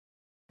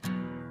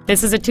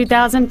This is a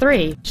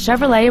 2003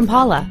 Chevrolet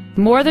Impala.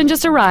 More than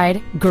just a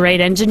ride, great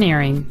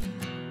engineering.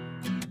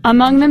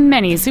 Among the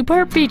many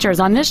superb features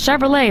on this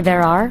Chevrolet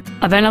there are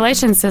a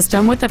ventilation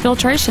system with a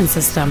filtration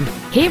system,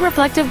 heat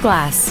reflective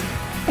glass,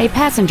 a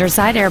passenger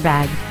side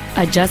airbag,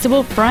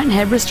 adjustable front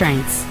head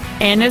restraints,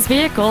 and this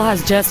vehicle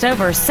has just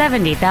over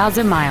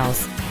 70,000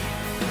 miles.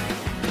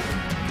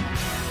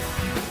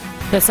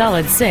 The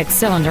solid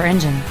 6-cylinder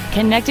engine,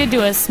 connected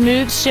to a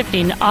smooth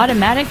shifting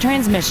automatic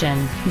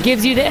transmission,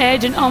 gives you the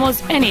edge in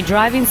almost any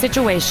driving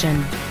situation.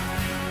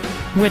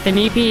 With an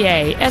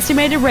EPA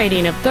estimated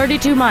rating of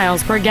 32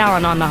 miles per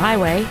gallon on the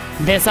highway,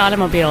 this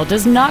automobile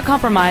does not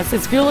compromise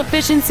its fuel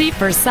efficiency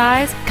for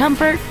size,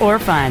 comfort, or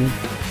fun.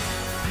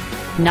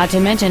 Not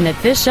to mention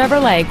that this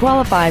Chevrolet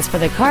qualifies for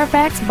the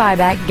Carfax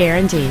buyback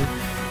guarantee.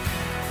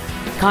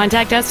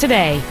 Contact us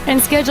today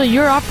and schedule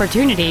your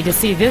opportunity to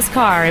see this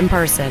car in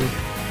person.